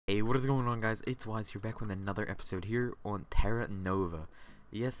Hey, what is going on, guys? It's Wise here, back with another episode here on Terra Nova.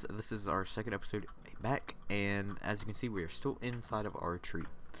 Yes, this is our second episode back, and as you can see, we are still inside of our tree.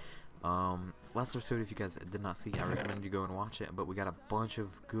 Last episode, if you guys did not see, I recommend you go and watch it, but we got a bunch of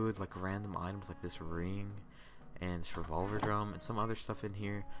good, like, random items, like this ring, and this revolver drum, and some other stuff in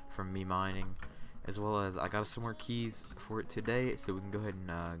here from me mining, as well as I got some more keys for it today, so we can go ahead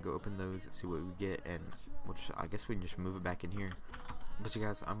and go open those, see what we get, and I guess we can just move it back in here. But you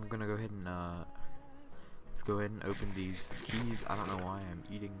guys, I'm gonna go ahead and let's go ahead and open these keys. I don't know why I'm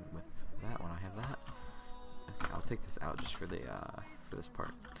eating with that when I have that. Okay, I'll take this out just for the for this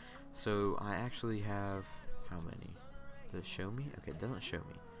part. So I actually have how many? Does it show me? Okay, it doesn't show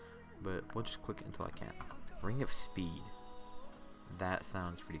me, but we'll just click until I can. Ring of Speed. That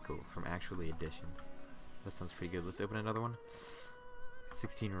sounds pretty cool. From Actually Editions. That sounds pretty good. Let's open another one.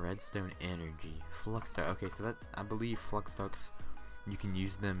 16 Redstone Energy. Flux duct. Okay, so that, I believe flux ducts, you can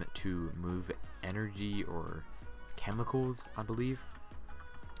use them to move energy or chemicals, I believe.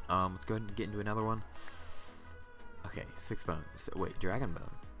 Let's go ahead and get into another one. Okay, 6 bone. So, wait, dragon bone.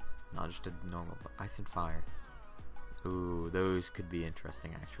 Not just a normal ice and fire. Ooh, those could be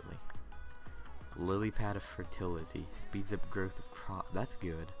interesting, actually. Lily pad of fertility. Speeds up growth of crop. That's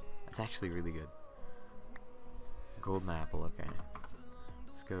good. That's actually really good. Golden apple, okay.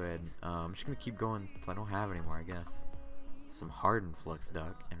 Let's go ahead. I'm just gonna keep going until I don't have any more, I guess. Some hardened flux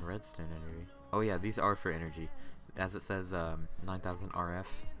duct and redstone energy. Oh yeah, these are for energy. As it says, 9,000 RF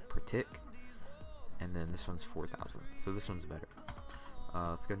per tick. And then this one's 4,000. So this one's better.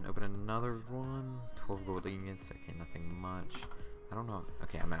 Let's go ahead and open another one. 12 gold ingots. Okay, nothing much. I don't know.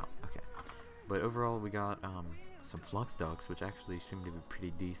 Okay, I'm out. Okay. But overall, we got some flux ducts, which actually seem to be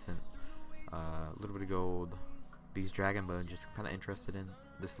pretty decent. A little bit of gold. These dragon bones, just kind of interested in.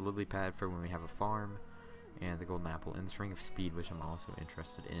 This lily pad for when we have a farm. And the golden apple, and this ring of speed, which I'm also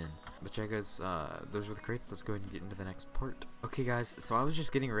interested in. But yeah, guys, those were the crates. Let's go ahead and get into the next part. Okay, guys, so I was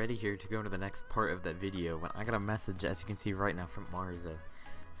just getting ready here to go into the next part of that video when I got a message, as you can see right now, from Marza,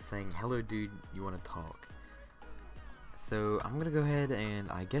 saying, "Hello, dude, you want to talk?" So I'm gonna go ahead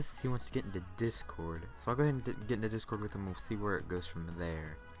and I guess he wants to get into Discord. So I'll go ahead and get into Discord with him. We'll see where it goes from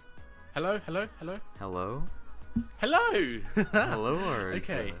there. Hello, hello, hello. Hello. Hello. Hello, Marza.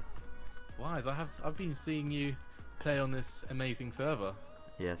 Okay. Wise, I've been seeing you play on this amazing server.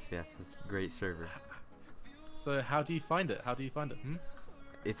 Yes, it's a great server. So how do you find it?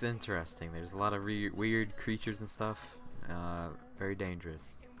 It's interesting. There's a lot of weird creatures and stuff. Very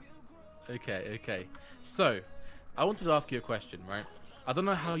dangerous. Okay. So, I wanted to ask you a question, right? I don't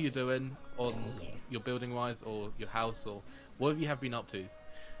know how you're doing on your building wise or your house or whatever you have been up to.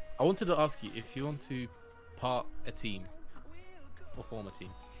 I wanted to ask you if you want to part a team or form a team.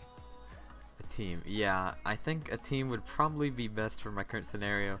 A team, yeah, I think a team would probably be best for my current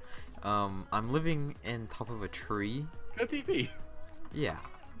scenario. I'm living in top of a tree. Go TP. Yeah.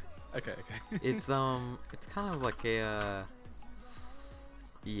 Okay. It's kind of like a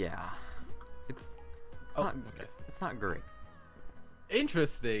yeah. It's not great.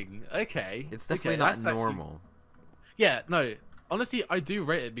 Interesting. Okay. It's definitely that's not normal. Yeah, no. Honestly, I do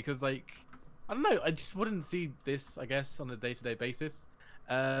rate it because, like, I don't know, I just wouldn't see this, I guess, on a day-to-day basis.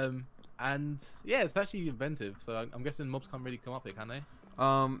 And yeah, it's actually inventive. So I'm guessing mobs can't really come up here, can they?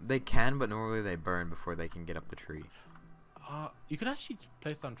 They can, but normally they burn before they can get up the tree. You could actually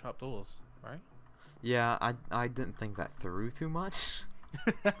place down trapdoors, right? Yeah, I didn't think that through too much.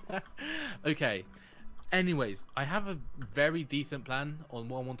 Okay. Anyways, I have a very decent plan on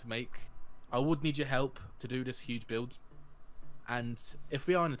what I want to make. I would need your help to do this huge build. And if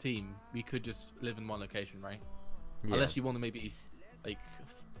we are in a team, we could just live in one location, right? Yeah. Unless you want to maybe, like,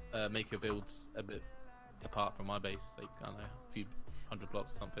 make your builds a bit apart from my base, like, I don't know, a few hundred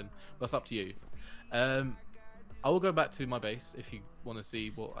blocks or something. That's up to you. I will go back to my base if you want to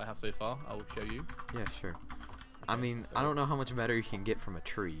see what I have so far. I will show you. Yeah, sure. Okay, I mean, so... I don't know how much better you can get from a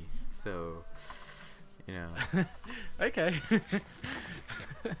tree, so, you know. Okay.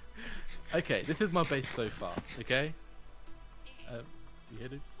 Okay, this is my base so far, okay? You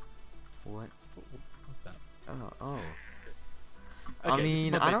hear it? What? What's that? Oh. Okay, I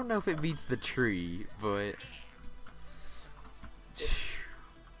mean, I base. don't know if it beats the tree, but...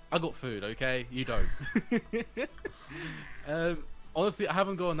 I got food, okay? You don't. Honestly, I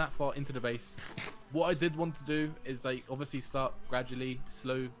haven't gone that far into the base. What I did want to do is, like, obviously start gradually,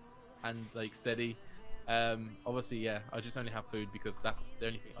 slow, and, like, steady. Obviously, yeah, I just only have food because that's the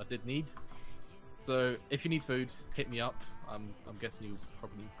only thing I did need. So, if you need food, hit me up. I'm guessing you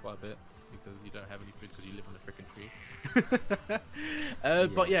probably quite a bit because you don't have any food because you live in a freaking tree.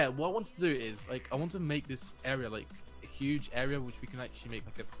 But yeah, what I want to do is, like, I want to make this area, like, huge area which we can actually make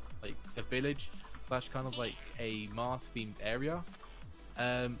like a village slash kind of like a Mars themed area.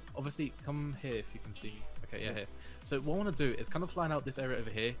 Obviously, come here if you can see. Okay, yeah, here. So what I want to do is kind of line out this area over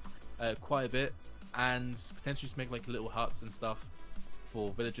here quite a bit, and potentially just make like little huts and stuff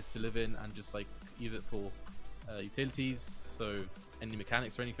for villagers to live in, and just like use it for utilities, so any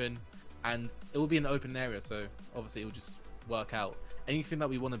mechanics or anything. And it will be an open area, so obviously it will just work out. Anything that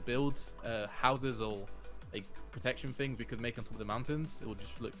we want to build, houses or like protection things, we could make on top of the mountains. It will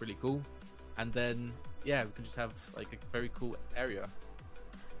just look really cool. And then yeah, we can just have like a very cool area.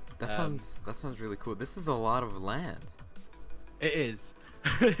 That sounds really cool. This is a lot of land. It is.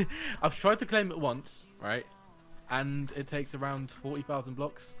 I've tried to claim it once, right? And it takes around 40,000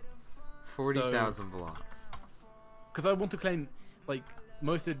 blocks. 40,000 blocks. Because I want to claim like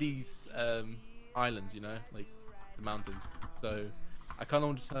most of these islands, you know, like the mountains. So I kind of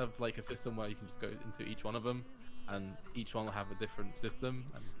want to just have like a system where you can just go into each one of them, and each one will have a different system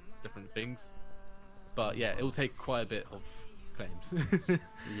and different things. But yeah, it will take quite a bit of claims.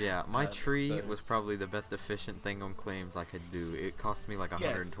 Yeah, my tree was probably the best efficient thing on claims I could do. It cost me like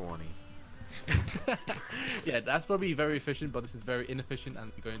 120. Yeah, that's probably very efficient, but this is very inefficient,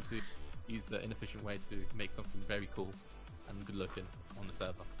 and we're going to use the inefficient way to make something very cool and good looking on the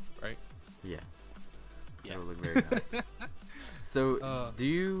server, right? Yeah. Yeah. It'll look very nice. So, do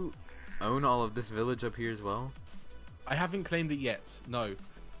you own all of this village up here as well? I haven't claimed it yet, no.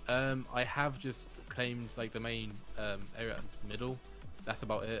 I have just claimed like the main area in the middle. That's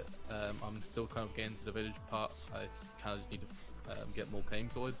about it. I'm still kind of getting to the village part. I kind of just need to get more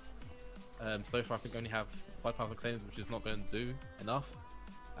claims sorted. So far I think I only have 5,000 claims, which is not going to do enough.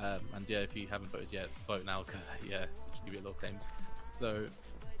 And yeah, if you haven't voted yet, vote now, because yeah, just give you a lot of claims. So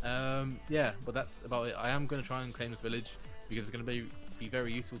yeah, but that's about it. I am going to try and claim this village because it's going to be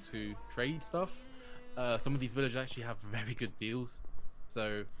very useful to trade stuff. Some of these villages actually have very good deals.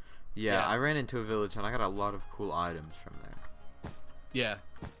 So yeah, I ran into a village and I got a lot of cool items from there. Yeah.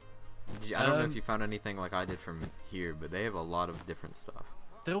 I don't know if you found anything like I did from here, but they have a lot of different stuff.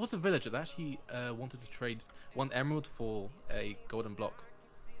 There was a villager that actually wanted to trade 1 emerald for a golden block.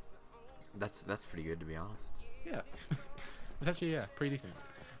 That's pretty good, to be honest. Yeah. It's actually, yeah, pretty decent.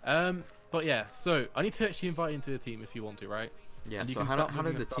 But yeah, so I need to actually invite you into the team if you want to, right? Yeah, and you so can how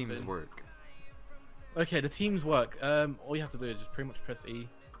do the teams work? Okay, the teams work. All you have to do is just pretty much press E,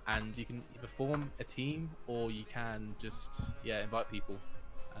 and you can either form a team or you can just invite people.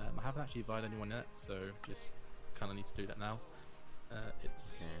 I haven't actually invited anyone yet, so just kind of need to do that now.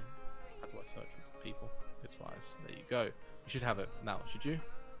 It's how do I search for people? It's wise. There you go. You should have it now, should you?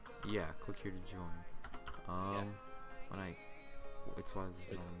 Yeah, click here to join. When it's wise.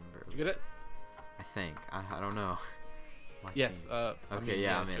 Did you get it? I think. I don't know. Yes. Okay. I mean,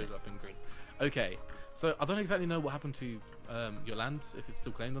 yeah, I'm in. Shows up in green. Okay. So I don't exactly know what happened to your land, if it's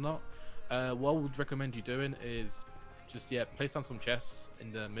still claimed or not. What I would recommend you doing is just place down some chests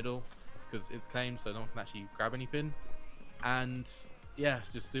in the middle, because it's claimed, so no one can actually grab anything. And yeah,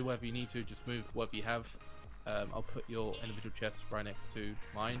 just do whatever you need to. Just move whatever you have. I'll put your individual chests right next to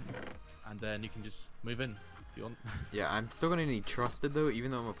mine, and then you can just move in if you want. Yeah, I'm still gonna need trusted though.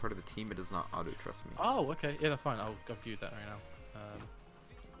 Even though I'm a part of the team, it does not auto trust me. Oh, okay. Yeah, that's fine. I'll give you that right now.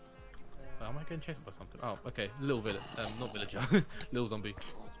 Am I getting chased by something? Oh, okay. Little village, not villager, little zombie.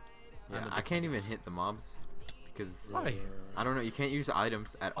 Yeah, I can't even hit the mobs because why? I don't know. You can't use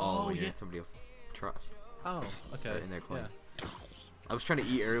items at all when you're yeah. in somebody else's trust. Oh, okay. In their claim. Yeah. I was trying to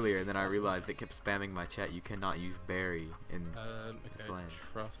eat earlier, and then I realized it kept spamming my chat. You cannot use berry in this okay. land.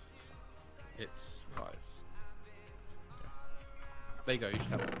 Trust. It's wise. Okay. There you go. You should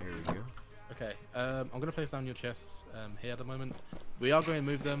have it. There we go. Okay, I'm gonna place down your chests here at the moment. We are going to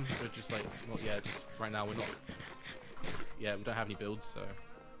move them. We're just like, just right now we're not. Yeah, we don't have any builds, so.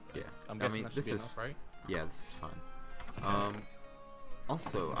 Yeah, I'm guessing that should be enough, right? Yeah, this is fine. Okay.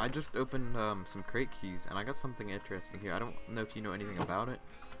 Also, I just opened some crate keys, and I got something interesting here. I don't know if you know anything about it,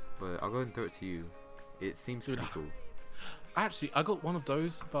 but I'll go ahead and throw it to you. It seems pretty cool. Actually, I got one of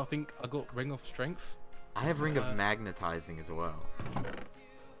those, but I think I got Ring of Strength. I have Ring of Magnetizing as well.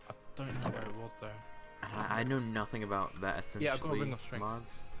 I don't know where it was though. I know nothing about that essentially. Yeah, I got a Ring of Strength.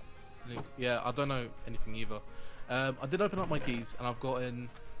 Mods. Yeah, I don't know anything either. I did open up my keys, and I've gotten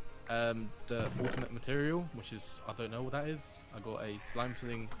the ultimate material, which is, I don't know what that is. I got a slime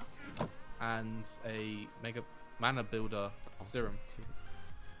thing and a mega mana builder serum.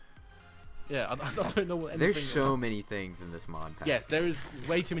 Yeah, I don't know what anything. There's so many things in this mod pack. Yes, there is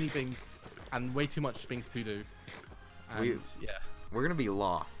way too many things and way too much things to do. And we're gonna be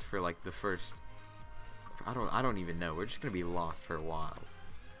lost for like the first. I don't even know. We're just gonna be lost for a while.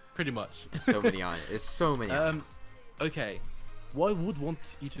 Pretty much. It's so many items. It's so many items. Okay, what I would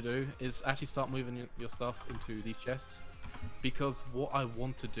want you to do is actually start moving your stuff into these chests, because what I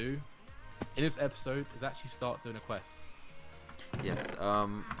want to do in this episode is actually start doing a quest. Yes.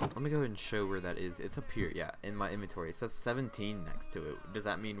 Let me go ahead and show where that is. It's up here. Yeah, in my inventory. It says 17 next to it. Does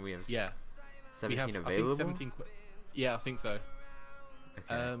that mean we have Yeah, 17 we have, available? I think 17. Yeah, I think so.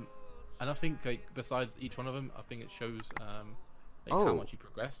 Okay. And I think like besides each one of them, I think it shows like Oh. how much you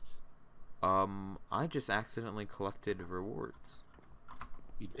progressed. I just accidentally collected rewards.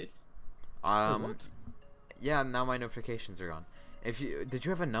 You did? What? Yeah, now my notifications are gone. Did you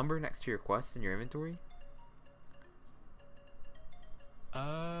have a number next to your quest in your inventory?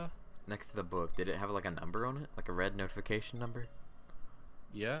 Next to the book, did it have like a number on it? Like a red notification number?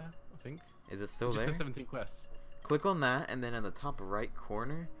 Yeah, I think. Is it still It just there? says 17 quests. Click on that, and then in the top right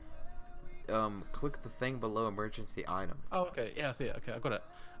corner, click the thing below emergency items. Oh, okay. Yeah, I see it. Okay, I got it.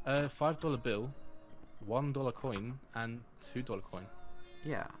 $5 bill, $1 coin, and $2 coin.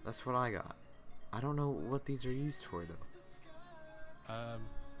 Yeah, that's what I got. I don't know what these are used for though.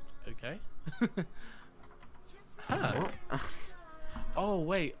 Okay. Huh. What? Oh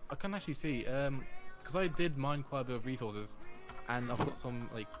wait, I can actually see. Because I did mine quite a bit of resources, and I've got some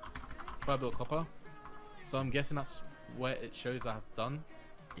like quite a bit of copper. So I'm guessing that's where it shows I have done.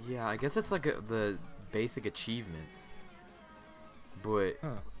 Yeah, I guess it's like the basic achievements, but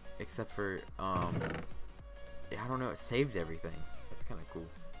except for I don't know, it saved everything. That's kind of cool.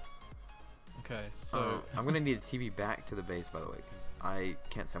 Okay, so I'm gonna need a TV back to the base, by the way, because I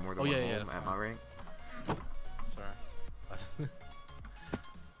can't send more than one home at my rank. Sorry.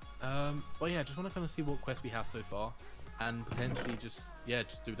 Well, yeah, just want to kind of see what quests we have so far, and potentially just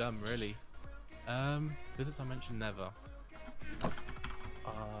do them really. Visit Dimension Never.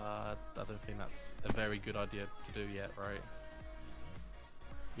 I don't think that's a very good idea to do yet, right?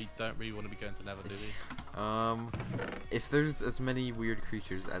 We don't really want to be going to Nether, do we? If there's as many weird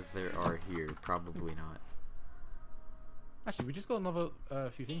creatures as there are here, probably not. Actually, we just got another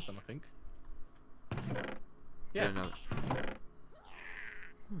few things done, I think. Yeah. No.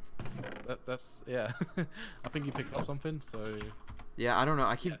 That's yeah. I think you picked up something, so. Yeah, I don't know.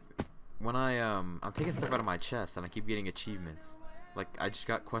 I keep when I'm taking stuff out of my chest and I keep getting achievements. Like I just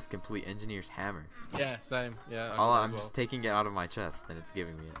got quest complete Engineer's Hammer. Yeah, same. Yeah. I'm just taking it out of my chest and it's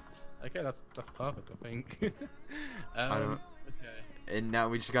giving me it. Okay, that's perfect. I think. I don't. Okay. And now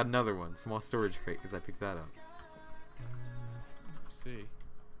we just got another one, small storage crate, because I picked that up. Let's see.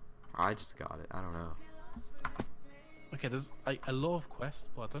 I just got it. I don't know. Okay, there's a lot of quests,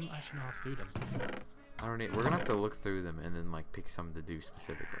 but I don't actually know how to do them. I don't need. We're gonna have to look through them and then like pick some to do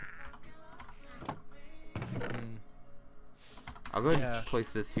specifically. I'll go ahead and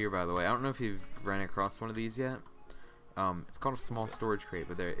place this here, by the way. I don't know if you've ran across one of these yet. It's called a small storage crate,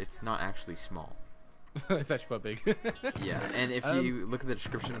 but it's not actually small. It's actually quite big. Yeah, and if you look at the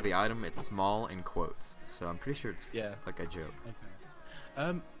description of the item, it's small in quotes. So I'm pretty sure it's like a joke.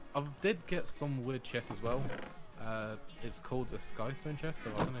 Okay. I did get some weird chests as well. It's called a Skystone chest,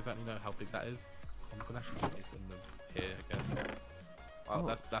 so I don't exactly know how big that is. I'm gonna actually put this in here, I guess. Wow,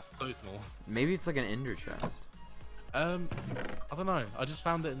 that's so small. Maybe it's like an ender chest. I don't know. I just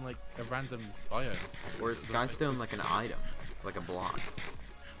found it in like a random biome. Or is Skystone like an item, like a block?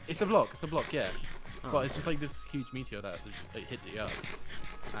 It's a block. It's a block, yeah. Oh. But it's just like this huge meteor that just hit the earth,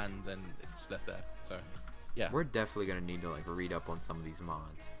 and then it just left there. So, yeah. We're definitely gonna need to like read up on some of these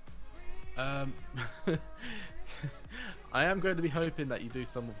mods. I am going to be hoping that you do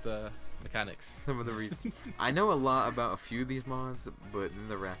some of the mechanics. Some of the reasons. I know a lot about a few of these mods, but then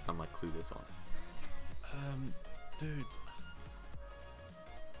the rest I'm like clueless on. Dude.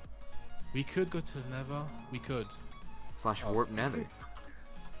 We could go to the Nether. We could. / warp nether.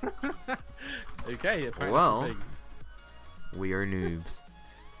 Okay, apparently Well, that's a thing. We are noobs.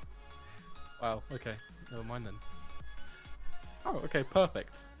 Wow, okay. Never mind then. Oh, okay,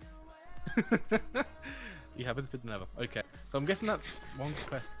 perfect. You have visited the Nether. Okay. So I'm guessing that's one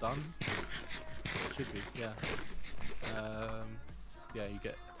quest done. Should be, yeah. Yeah, you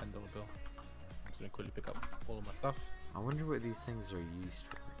get a $10 bill. I'm just gonna quickly pick up all of my stuff. I wonder what these things are used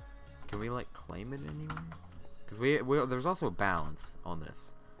for. Can we like claim it anywhere? Because there's also a balance on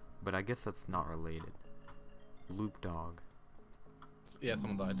this, but I guess that's not related. Loop dog. Yeah,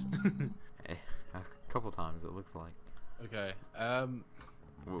 someone died. A couple times it looks like. Okay.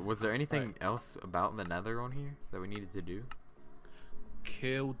 Was there anything else about the Nether on here that we needed to do?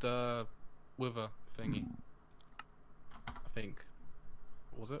 Kill the wither thingy. I think.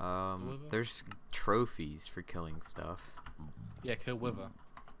 What was it? There's trophies for killing stuff. Yeah, kill wither.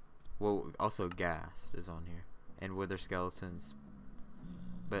 Well, also ghast is on here, and wither skeletons.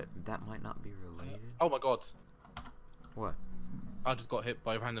 But that might not be related. Oh my god. What? I just got hit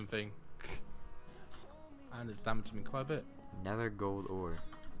by a random thing. And it's damaged me quite a bit. Nether gold ore.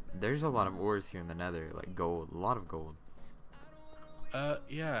 There's a lot of ores here in the nether, like gold. A lot of gold.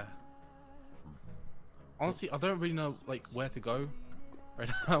 Yeah. Honestly, I don't really know like where to go right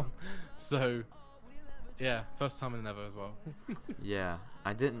now. So, yeah, first time in the nether as well. Yeah,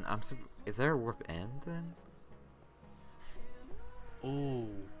 I didn't. Is there a warp end then? Oh.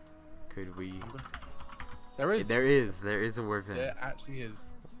 Could we? There is. There is. There is a warp end. There actually is.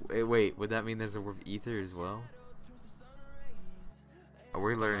 Wait, would that mean there's a warp ether as well?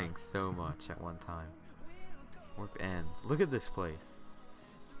 We're learning so much at one time. Warp ends. Look at this place.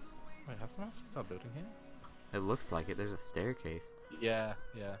 Wait, has someone actually started building here? It looks like it. There's a staircase. Yeah,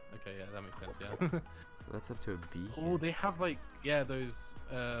 yeah. Okay, yeah, that makes sense, yeah. That's up to a beacon. Oh, they have like, yeah, those,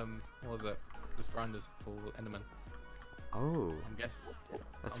 what was it? Just grinders for Enderman. Oh, I'm guessing.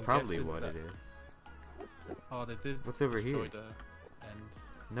 that's I'm probably guessing what that- it is. Oh, they did. What's over here? destroy the end.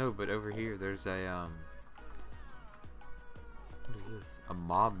 No, but over here there's a what is this? A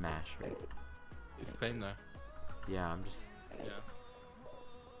mob masher. It's claim though. Yeah, I'm just. Yeah.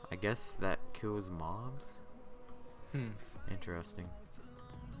 I guess that kills mobs. Interesting.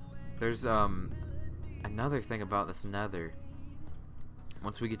 There's another thing about this nether.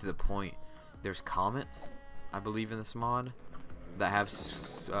 Once we get to the point, there's comets, I believe, in this mod that have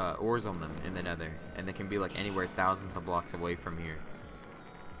ores on them in the nether, and they can be like anywhere thousands of blocks away from here.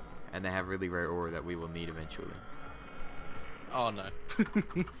 And they have really rare ore that we will need eventually. Oh no.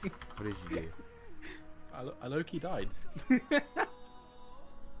 What did you do? I low-key died. Did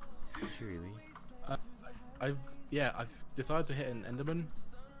you really? I've decided to hit an Enderman,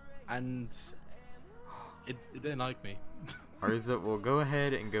 and it didn't like me. Or is it? Well, go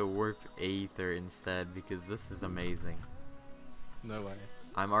ahead and go warp aether instead, because this is amazing. No way.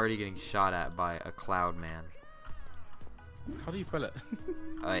 I'm already getting shot at by a cloud man. How do you spell it?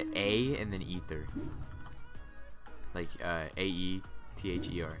 A and then ether. Like AETHER.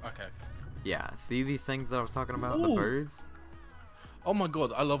 Okay. Yeah. See these things that I was talking about? The Ooh. birds? Oh my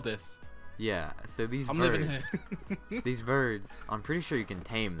god, I love this. Yeah. So these I'm birds. living here. These birds. I'm pretty sure you can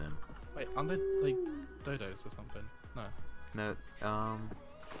tame them. Wait, aren't they like dodos or something? No. No.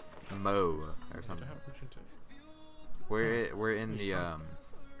 Mo or They something. don't have vision to- We're in the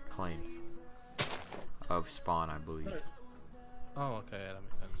claims of spawn, I believe. Oh, okay, yeah, that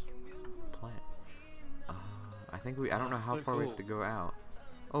makes sense. Plant. I think I don't know That's how so far we have cool. to go out.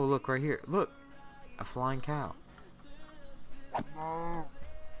 Oh, look right here. Look, a flying cow.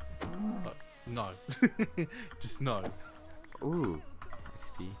 No. Just no. Ooh,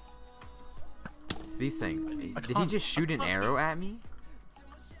 XP. These things. I Did he can't- just shoot an arrow at me?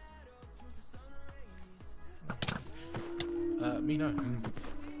 Me no.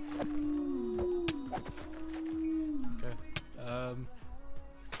 Okay.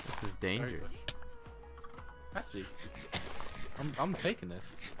 This is very dangerous. good. Actually, I'm taking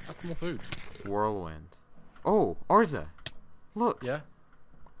this. That's more food. Whirlwind. Oh, Arza. Look. Yeah.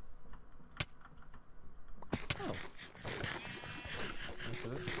 Oh.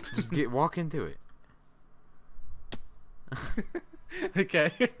 Just walk into it.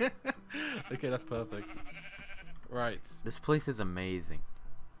 Okay. Okay, that's perfect. Right. This place is amazing.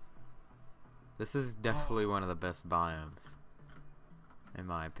 This is definitely one of the best biomes, in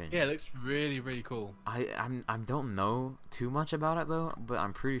my opinion. Yeah, it looks really, really cool. I don't know too much about it though, but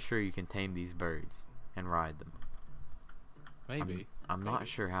I'm pretty sure you can tame these birds and ride them. Maybe. I'm not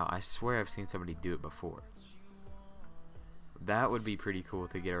sure how. I swear I've seen somebody do it before. That would be pretty cool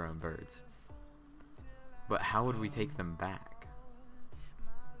to get our own birds. But how would we take them back?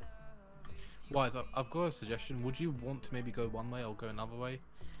 Wise, I've got a suggestion. Would you want to maybe go one way or go another way?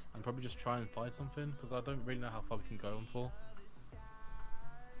 And probably just try and find something? Because I don't really know how far we can go on for.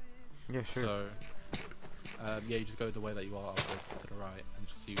 Yeah, sure. So, yeah, you just go the way that you are. I'll go to the right and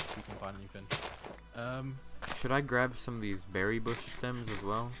just see if we can find anything. Should I grab some of these berry bush stems as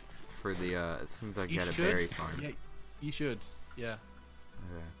well? For the, it seems like you You got a should. berry farm. Yeah, you should. Yeah,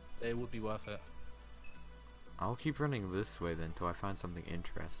 Okay. it would be worth it. I'll keep running this way then until I find something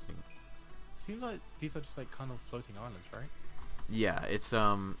interesting. Seems like these are just like kind of floating islands, right? Yeah, it's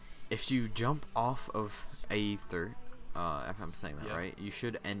if you jump off of Aether, if I'm saying that Yeah. right, you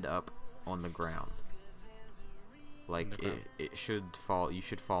should end up on the ground. Like the ground. it should fall. You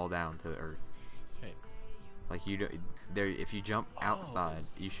should fall down to the earth. Okay. Like you don't there. If you jump outside,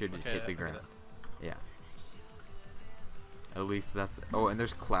 you should Okay, hit the I get ground. that. Yeah. At least that's. Oh, and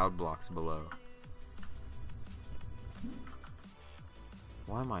there's cloud blocks below.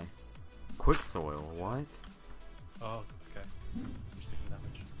 Why am I? Quick soil. What? Oh, okay. I'm just taking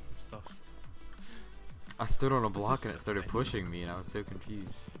damage from stuff. I stood on a block and it started pushing me, and I was so confused.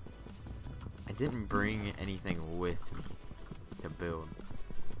 I didn't bring anything with me to build.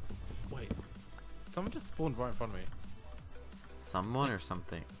 Wait, someone just spawned right in front of me. Someone or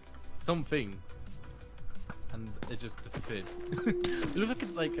something? Something. And it just disappeared. It looks like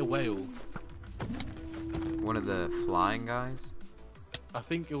it's like a whale. One of the flying guys? I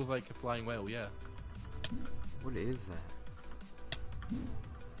think it was like a flying whale, yeah. What is that?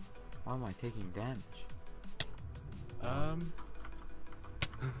 Why am I taking damage?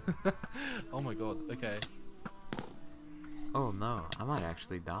 Oh my god, okay. Oh no, I might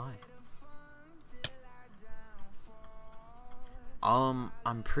actually die.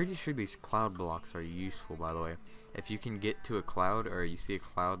 I'm pretty sure these cloud blocks are useful, by the way. If you can get to a cloud, or you see a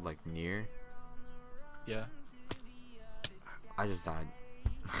cloud like near. Yeah. I just died.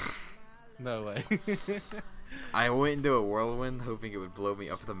 No way. I went into a whirlwind hoping it would blow me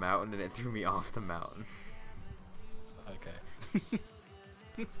up the mountain, and it threw me off the mountain.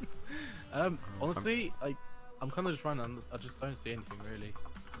 Okay. Honestly, I'm kind of just running. I just don't see anything really.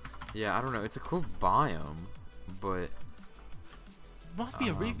 Yeah, I don't know. It's a cool biome, but There must be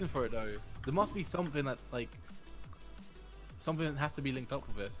a reason for it though. There must be something that something that has to be linked up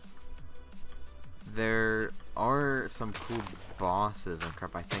with this. there are some cool bosses and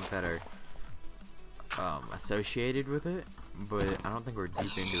crap, I think, that are associated with it, but I don't think we're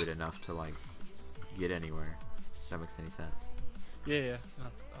deep into it enough to like get anywhere. If that makes any sense. Yeah, no,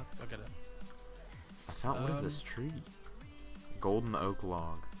 I get it. I found what is this tree? Golden oak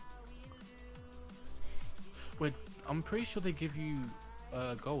log. Wait, I'm pretty sure they give you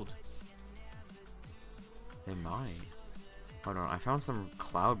gold. They might. Hold on, I found some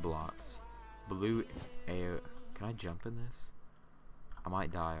cloud blocks. Blue air. Can I jump in this? I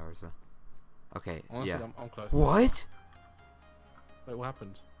might die, Arza. Okay, Honestly, yeah. I'm close. What? Wait, what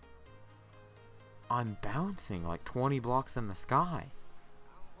happened? I'm bouncing like 20 blocks in the sky.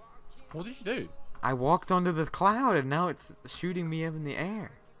 What did you do? I walked onto the cloud and now it's shooting me up in the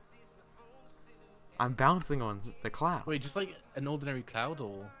air. I'm bouncing on the cloud. Wait, just like an ordinary cloud,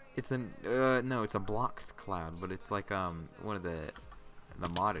 or? It's an no, it's a blocked cloud, but it's like one of the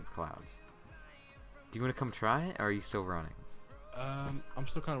modded clouds. Do you want to come try it, or are you still running? I'm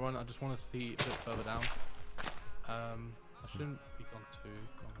still kind of running. I just want to see a bit further down. I shouldn't be gone too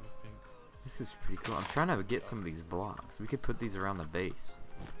long, I think. This is pretty cool. I'm trying to get some of these blocks. We could put these around the base.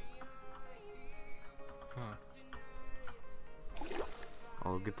 Huh.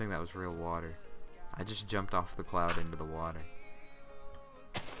 Oh, good thing that was real water. I just jumped off the cloud into the water.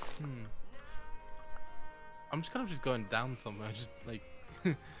 I'm just kind of just going down somewhere. Just like,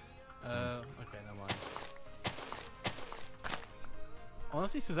 okay, never mind.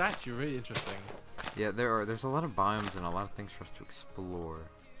 Honestly, this is actually really interesting. Yeah, there's a lot of biomes and a lot of things for us to explore.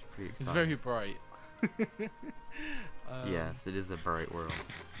 It's pretty exciting. It's very bright. Yes, it is a bright world.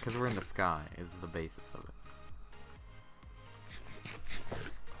 Because we're in the sky is the basis of it. Oh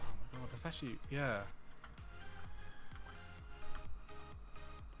my god, that's actually, yeah.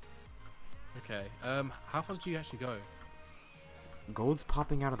 Okay, how far did you actually go? Gold's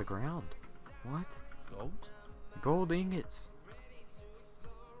popping out of the ground. What? Gold? Gold ingots.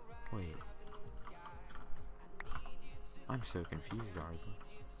 Wait. I'm so confused,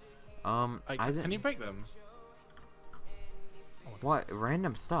 Arza. Can you break them? Oh, What?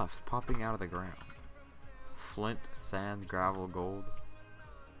 Random stuff's popping out of the ground. Flint, sand, gravel, gold.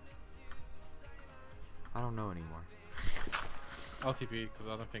 I don't know anymore. I'll TP because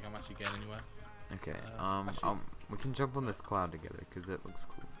I don't think I'm actually getting anywhere. Okay. Actually, we can jump on this cloud together because it looks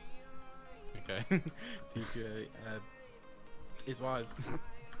cool. okay. TPA. It's wise.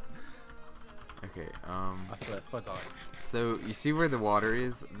 Okay. I swear, if I die. So you see where the water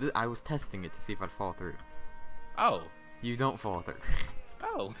is? I was testing it to see if I'd fall through. Oh. You don't fall through.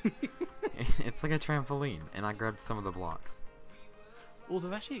 Oh. It's like a trampoline, and I grabbed some of the blocks. Well,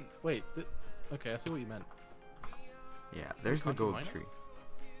 there's actually. Wait. Okay, I see what you meant. Yeah, there's the Can't you gold mine it? tree.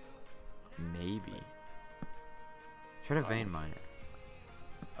 Maybe. Try to vein mine it.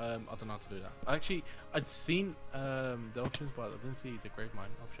 I don't know how to do that. Actually, I'd seen the options, but I didn't see the grave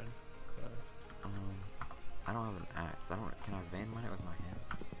mine option. So. I don't have an axe. Can I vein mine it with my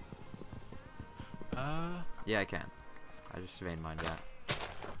hand? Yeah, I can. I just vein mined that.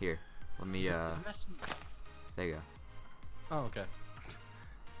 Here, let me. There you go. Oh, okay.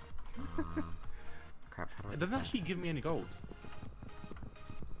 Crap. How do I It doesn't actually give me any gold.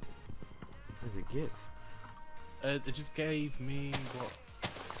 What does it give? It just gave me what?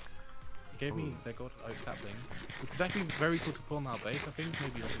 It gave me the gold sapling, which is actually very cool to pull on our base. I think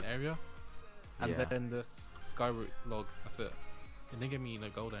maybe like an area, and Yeah. then the skyroot log. That's it. It didn't give me no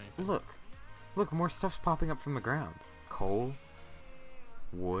gold or anything. Look, Look, more stuff's popping up from the ground. Coal.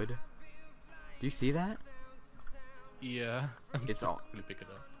 Wood. Do you see that? Yeah. I'm It's just all. really pick it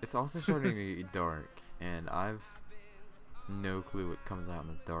up. It's also starting to get dark, and I've no clue what comes out in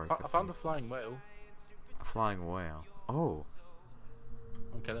the dark. I found a flying whale. A flying whale. Oh.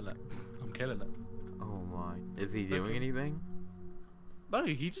 I'm killing it. I'm killing it. Oh my. Is he Okay. doing anything? No,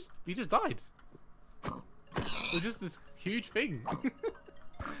 he just died. It was just this huge thing.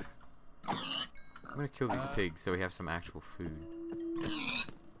 I'm gonna kill these pigs so we have some actual food.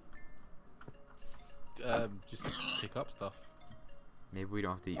 Just pick up stuff. Maybe we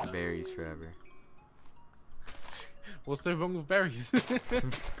don't have to eat berries forever. What's so wrong with berries?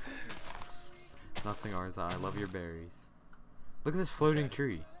 Nothing, Arza. I love your berries. Look at this floating Okay.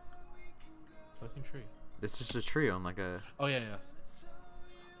 tree. Floating tree. It's just a tree on like a... Oh yeah, yes.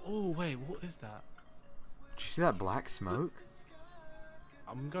 Oh wait, what is that? Did you see that black smoke?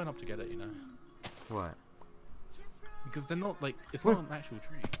 I'm going up to get it, you know, What? because they're not like it's What? not an actual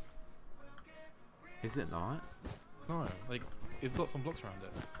tree. Is it not? No, like it's got some blocks around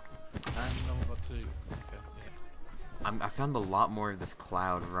it. And I'm about to. Okay, yeah. I found a lot more of this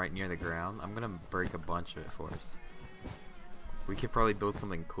cloud right near the ground. I'm gonna break a bunch of it for us. We could probably build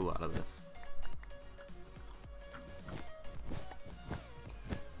something cool out of this.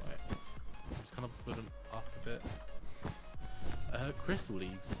 Wait, I'm just kind of put them up a bit. Crystal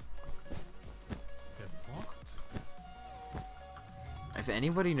leaves. Okay, what? If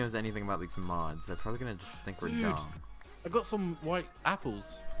anybody knows anything about these mods, they're probably gonna just think we're Dude. dumb. I got some white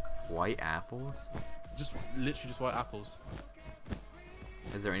apples. White apples? Just literally just white apples.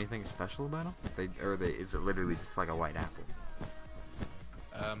 Is there anything special about them? Is it literally just like a white apple?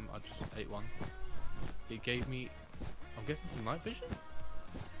 I just ate one. It gave me. I'm guessing it's night vision.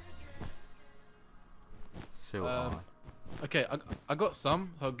 So odd. Okay, I got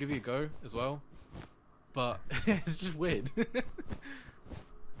some, so I'll give you a go as well. But it's just weird.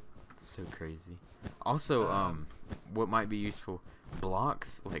 So crazy. Also, what might be useful,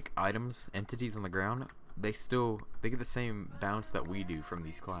 blocks, like items, entities on the ground, they get the same bounce that we do from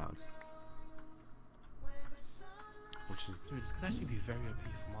these clouds. Which is... Dude, this could actually be very OP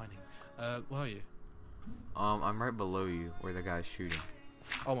for mining. Where are you? I'm right below you, where the guy's shooting.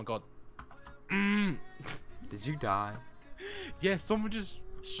 Oh my god. Did you die? Yeah, someone just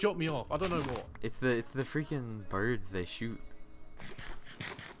shot me off. I don't know what. It's the freaking birds, they shoot.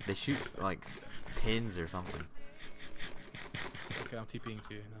 They shoot, like, pins or something. Okay, I'm TPing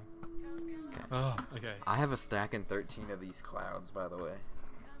to you now. Okay. Oh, okay. I have a stack and 13 of these clouds, by the way.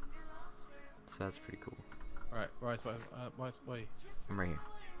 So that's pretty cool. Alright, wait. I'm right here.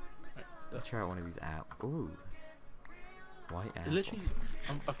 Right, Let's try out one of these Ooh. White it apple. literally,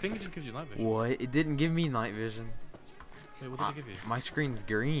 I think it just gives you night vision. What? It didn't give me night vision. Wait, what did it give you? My screen's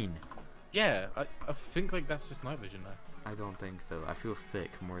green. Yeah, I think like that's just night vision though. I don't think so. I feel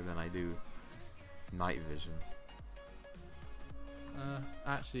sick more than I do night vision.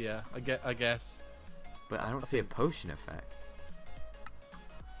 Actually, yeah, I guess. But I don't see a potion effect.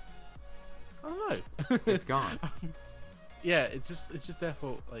 I don't know. It's gone. Yeah, it's just there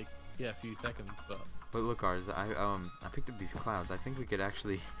for like a few seconds, but. But look, ours. I picked up these clouds. I think we could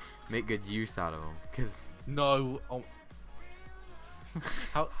actually make good use out of them. Cause No. Oh.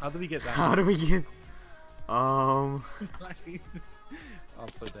 How do we get that? how do we get? I'm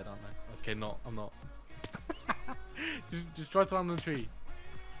so dead, aren't I? Okay, I'm not. just try to climb the tree.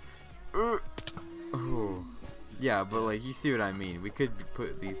 Oh. Yeah, but like you see what I mean. We could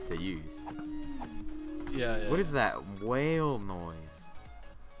put these to use. Yeah. What is that whale noise?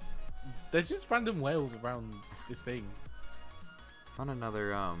 There's just random whales around this thing. Found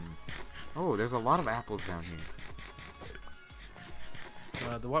another Oh, there's a lot of apples down here.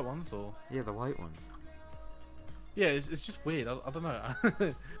 The white ones, or Yeah, the white ones. yeah, it's just weird. I don't know.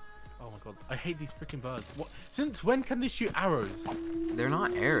 Oh my god, I hate these freaking birds. What? Since when can they shoot arrows? They're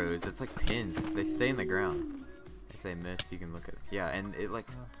not arrows. It's like pins. They stay in the ground. If they miss, you can look at. Yeah, and it like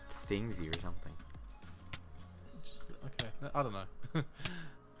stings you or something. Just, okay, I don't know.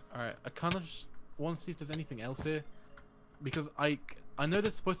 All right, I kind of want to see if there's anything else here, because I know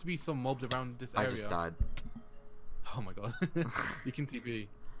there's supposed to be some mobs around this area. I just died. Oh my god, you can TP.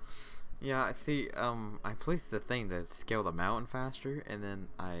 Yeah, I see. I placed the thing to scale the mountain faster, and then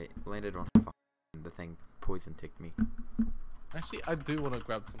I landed on and the thing poison ticked me. Actually, I do want to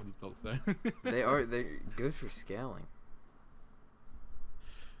grab some of these blocks though. They're good for scaling.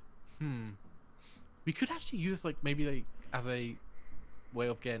 We could actually use this like maybe like as a way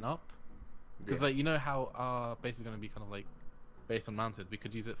of getting up, because like you know how our base is going to be kind of like based on mountains. We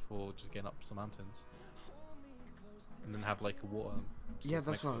could use it for just getting up some mountains. and then have like a water. Yeah, source that's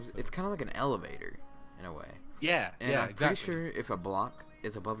next what to I it, was, so- it's kind of like an elevator in a way. Yeah, And yeah, I'm exactly. pretty sure if a block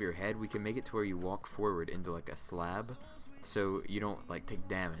is above your head, we can make it to where you walk forward into like a slab, so you don't like take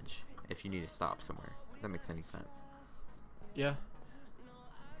damage if you need to stop somewhere. If that makes any sense. Yeah.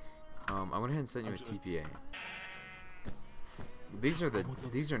 I went ahead and sent you I'm a just- TPA. These are the Oh my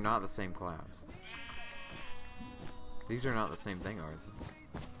God. these are not the same clouds. These are not the same thing, ours.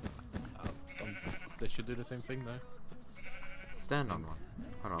 They should do the same thing though. Stand on one.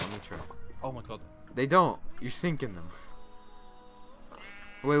 Hold on, let me try. Oh my god. They don't. You're sinking them.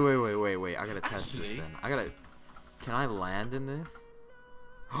 Wait. I gotta test this Actually- then. Can I land in this?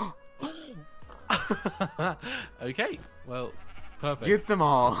 Okay. Well, perfect. Get them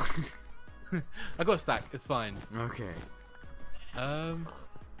all. I got a stack. It's fine. Okay. Um.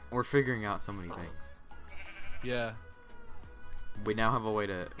 We're figuring out so many things. Yeah. We now have a way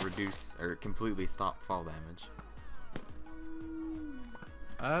to reduce or completely stop fall damage.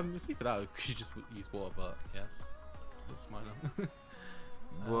 Let's leave it out. You just use water, but yes, it's minor.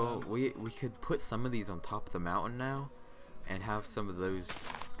 Well, we could put some of these on top of the mountain now, and have some of those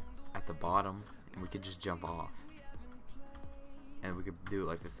at the bottom, and we could just jump off. And we could do it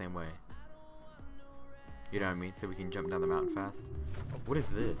like the same way. You know what I mean? So we can jump down the mountain fast. What is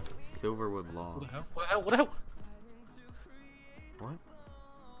this? Silverwood log. What the hell? What the hell? What the hell? What?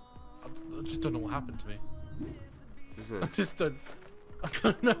 I just don't know what happened to me. There's I a. just don't. I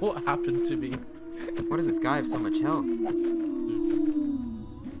don't know what happened to me. Why does this guy have so much health?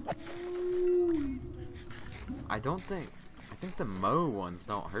 I think the Mo ones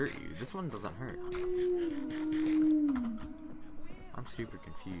don't hurt you. This one doesn't hurt. I'm super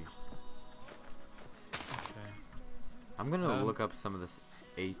confused. Okay. I'm gonna Um, look up some of this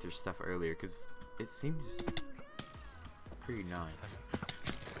Aether stuff earlier because it seems pretty nice.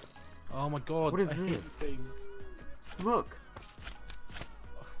 Oh my god. What is I hate this? things. Look!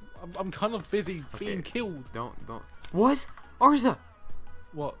 I'm kind of busy Okay. being killed. Don't. What? Arza!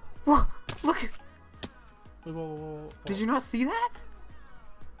 What? What? Look! Wait, whoa. Did you not see that?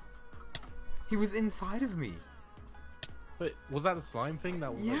 He was inside of me. Wait, was that the slime thing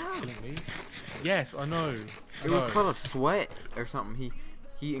that was Yeah. like, killing me? Yes, I know. I It was know. called a sweat or something.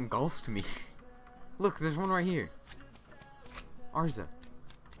 He engulfed me. Look, there's one right here. Arza.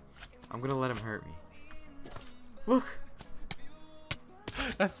 I'm gonna let him hurt me. Look!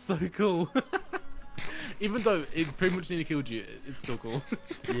 That's so cool. Even though it pretty much nearly killed you, it's still cool.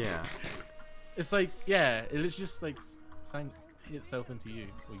 Yeah. It's like, yeah, it's just like sank itself into you,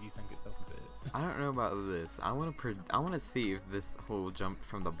 or you sank itself into it. I don't know about this. I wanna see if this whole jump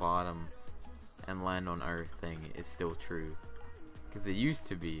from the bottom and land on Earth thing is still true. Because it used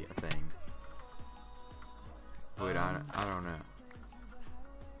to be a thing. But I don't know.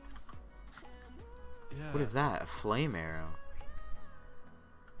 Yeah. What is that? A flame arrow?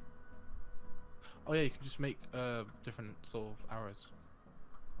 Oh yeah, you can just make different sort of arrows.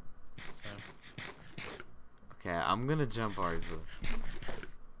 So. Okay, I'm gonna jump Arza.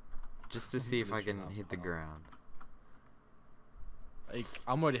 Just to see if I can Jump hit the off. ground. Like,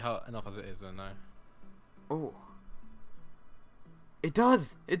 I'm already hurt enough as it is, I know. Oh. It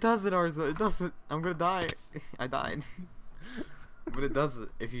does! It does it, Arza! It does it! I'm gonna die! I died. But it does it.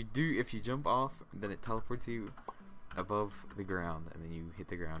 If you jump off, then it teleports you above the ground, and then you hit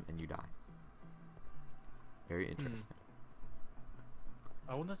the ground and you die. Very interesting.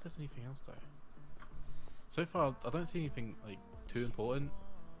 I wonder if there's anything else though. So far, I don't see anything like too important,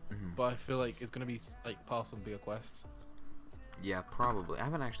 Mhm. but I feel like it's gonna be like past some bigger quests. Yeah, probably. I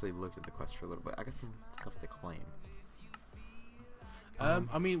haven't actually looked at the quest for a little bit. I got some stuff to claim.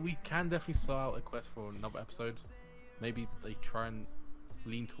 I mean, we can definitely start out a quest for another episode. Maybe like try and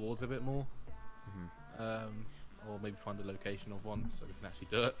lean towards it a bit more. Or maybe find the location of one so we can actually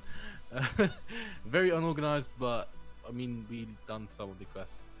do it. Very unorganized, but I mean, we've done some of the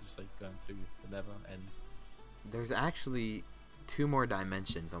quests, just like going to the Nether ends. There's actually 2 more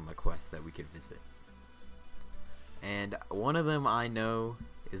dimensions on the quest that we could visit. And one of them I know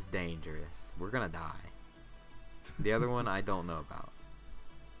is dangerous. We're gonna die. The other one I don't know about.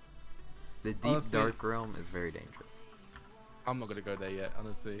 The deep Honestly, dark realm is very dangerous. I'm not gonna go there yet,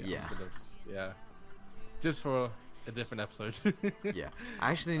 honestly. I'm Yeah. Yeah. Just for a different episode. Yeah.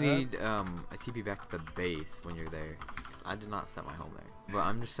 I actually need a TP back to the base when you're there. 'Cause I did not set my home there. But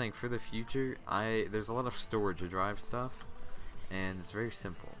I'm just saying for the future, there's a lot of storage to drive stuff. And it's very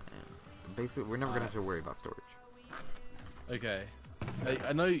simple. And basically, we're never gonna have to worry about storage. Okay.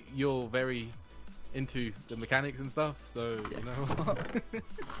 I know you're very into the mechanics and stuff, so Yeah. you know what?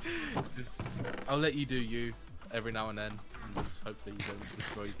 Just, I'll let you do you. every now and then, and hopefully you don't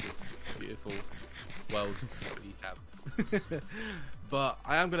destroy this beautiful world that we have. But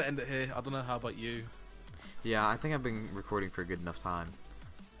I am gonna end it here. I don't know how about you. Yeah, I think I've been recording for a good enough time.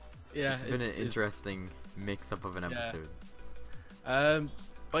 Yeah, It's been an interesting mix-up of an episode.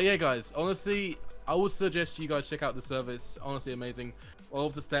 But yeah, guys, honestly, I would suggest you guys check out the service. Honestly, amazing. All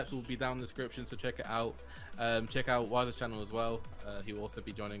of the steps will be down in the description, so check it out. Check out Wiser's channel as well. He will also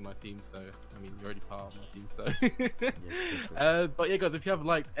be joining my team, so I mean, you're already part of my team, so. Yes, But yeah, guys, if you have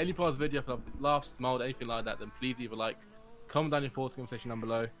liked any part of the video, if you've laughed, smiled, anything like that, then please either like, comment down your thoughts, comment section down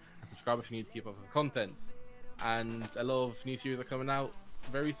below, and subscribe if you need to keep up with the content. And a lot of new series are coming out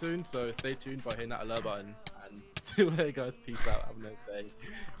very soon, so stay tuned by hitting that alert button. And till there, guys, peace out. Have a nice day.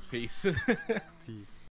 Peace. Peace.